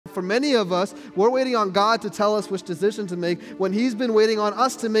For many of us, we're waiting on God to tell us which decision to make when He's been waiting on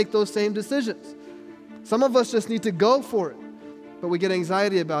us to make those same decisions. Some of us just need to go for it, but we get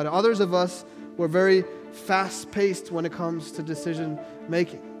anxiety about it. Others of us, we're very fast-paced when it comes to decision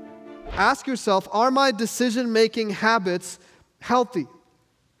making. Ask yourself, are my decision-making habits healthy?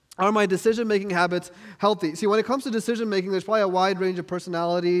 Are my decision-making habits healthy? See, when it comes to decision-making, there's probably a wide range of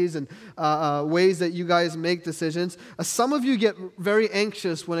personalities and ways that you guys make decisions. Some of you get very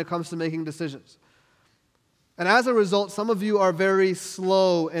anxious when it comes to making decisions. And as a result, some of you are very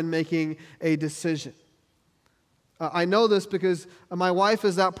slow in making a decision. I know this because my wife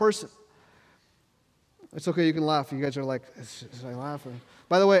is that person. It's okay, you can laugh. You guys are like, should I laugh?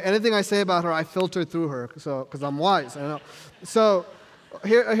 By the way, anything I say about her, I filter through her, because I'm wise. I know. So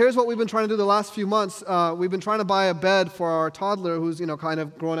here's what we've been trying to do the last few months. We've been trying to buy a bed for our toddler who's kind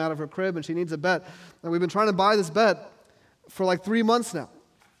of growing out of her crib, and she needs a bed. And we've been trying to buy this bed for like 3 months now.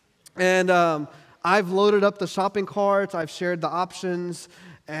 And I've loaded up the shopping carts. I've shared the options,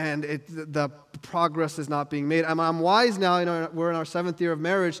 and the progress is not being made. I'm wise now, we're in our 7th year of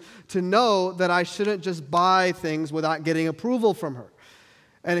marriage, to know that I shouldn't just buy things without getting approval from her.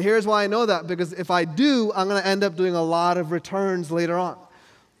 And here's why I know that, because if I do, I'm going to end up doing a lot of returns later on.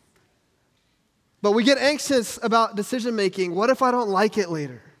 But we get anxious about decision making. What if I don't like it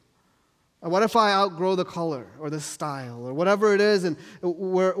later? Or what if I outgrow the color or the style or whatever it is, and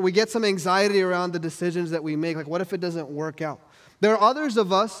we get some anxiety around the decisions that we make. Like, what if it doesn't work out? There are others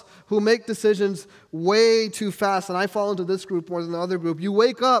of us who make decisions way too fast, and I fall into this group more than the other group. You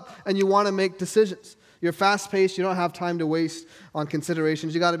wake up and you want to make decisions. You're fast-paced. You don't have time to waste on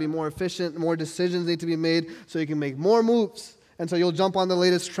considerations. You got to be more efficient. More decisions need to be made so you can make more moves. And so you'll jump on the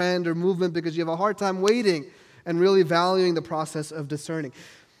latest trend or movement because you have a hard time waiting and really valuing the process of discerning.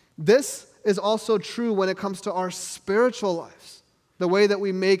 This is also true when it comes to our spiritual lives. The way that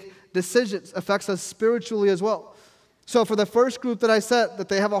we make decisions affects us spiritually as well. So for the first group that I said, that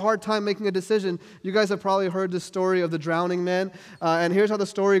they have a hard time making a decision, you guys have probably heard the story of the drowning man. And here's how the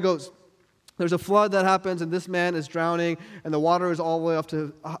story goes. There's a flood that happens, and this man is drowning, and the water is all the way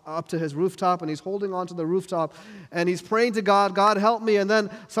up to his rooftop, and he's holding onto the rooftop, and he's praying to God, God, help me. And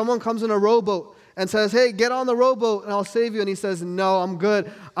then someone comes in a rowboat and says, hey, get on the rowboat, and I'll save you. And he says, no, I'm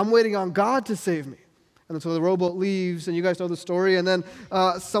good. I'm waiting on God to save me. And so the rowboat leaves, and you guys know the story. And then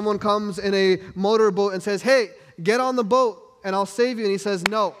someone comes in a motorboat and says, hey, get on the boat, and I'll save you. And he says,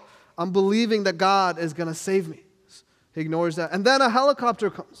 no, I'm believing that God is going to save me. He ignores that. And then a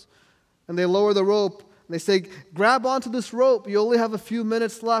helicopter comes. And they lower the rope, and they say, grab onto this rope. You only have a few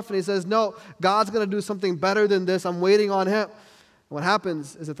minutes left. And he says, no, God's going to do something better than this. I'm waiting on Him. And what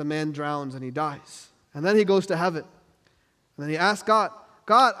happens is that the man drowns and he dies. And then he goes to heaven. And then he asks God,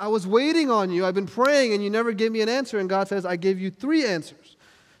 God, I was waiting on you. I've been praying, and you never gave me an answer. And God says, I gave you 3 answers.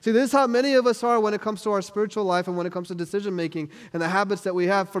 See, this is how many of us are when it comes to our spiritual life and when it comes to decision making and the habits that we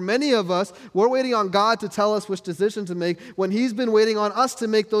have. For many of us, we're waiting on God to tell us which decision to make when He's been waiting on us to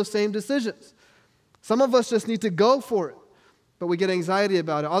make those same decisions. Some of us just need to go for it, but we get anxiety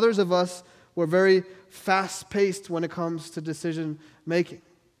about it. Others of us, we're very fast-paced when it comes to decision making.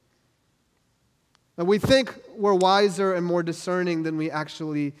 And we think we're wiser and more discerning than we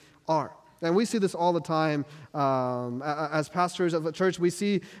actually are. And we see this all the time as pastors of a church. We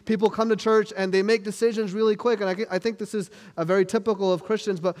see people come to church and they make decisions really quick. And I think this is very typical of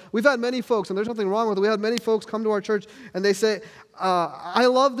Christians. But we've had many folks, and there's nothing wrong with it. We had many folks come to our church and they say, I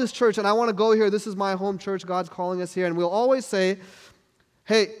love this church and I want to go here. This is my home church. God's calling us here. And we'll always say,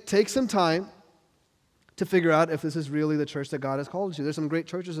 hey, take some time to figure out if this is really the church that God has called you to. There's some great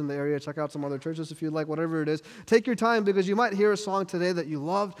churches in the area. Check out some other churches if you like, whatever it is. Take your time, because you might hear a song today that you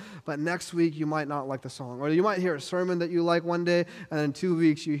loved, but next week you might not like the song. Or you might hear a sermon that you like one day, and in 2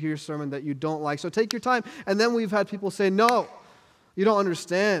 weeks you hear a sermon that you don't like. So take your time. And then we've had people say, no, you don't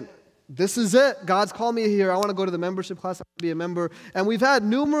understand. This is it. God's called me here. I want to go to the membership class. I want to be a member. And we've had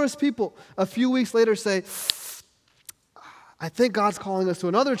numerous people a few weeks later say, I think God's calling us to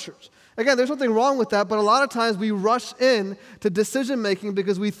another church. Again, there's nothing wrong with that, but a lot of times we rush in to decision-making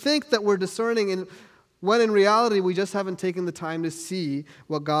because we think that we're discerning, when in reality we just haven't taken the time to see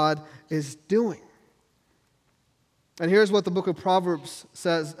what God is doing. And here's what the book of Proverbs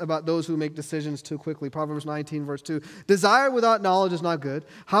says about those who make decisions too quickly. Proverbs 19, verse 2. Desire without knowledge is not good.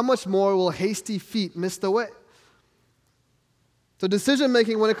 How much more will hasty feet miss the way? So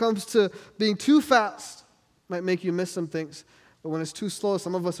decision-making, when it comes to being too fast, might make you miss some things. But when it's too slow,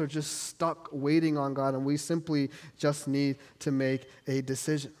 some of us are just stuck waiting on God, and we simply just need to make a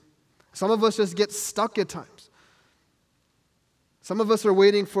decision. Some of us just get stuck at times. Some of us are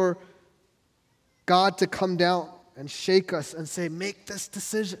waiting for God to come down and shake us and say, make this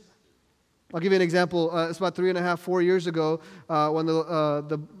decision. I'll give you an example. It's about 3.5, 4 years ago when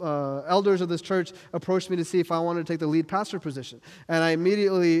the elders of this church approached me to see if I wanted to take the lead pastor position. And I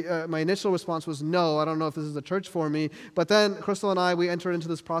immediately, my initial response was no, I don't know if this is the church for me. But then Crystal and I, we entered into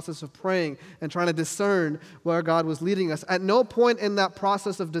this process of praying and trying to discern where God was leading us. At no point in that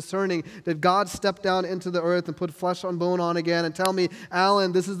process of discerning did God step down into the earth and put flesh on bone on again and tell me,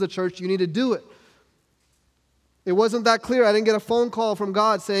 Alan, this is the church, you need to do it. It wasn't that clear. I didn't get a phone call from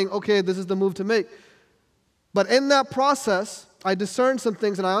God saying, okay, this is the move to make. But in that process, I discerned some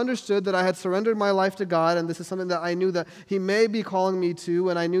things and I understood that I had surrendered my life to God, and this is something that I knew that He may be calling me to,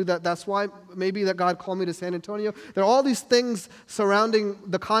 and I knew that that's why maybe that God called me to San Antonio. There are all these things surrounding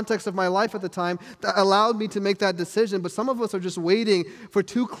the context of my life at the time that allowed me to make that decision, but some of us are just waiting for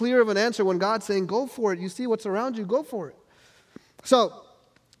too clear of an answer when God's saying, go for it. You see what's around you, go for it. So,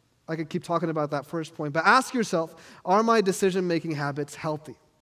 I could keep talking about that first point, but ask yourself, are my decision-making habits healthy?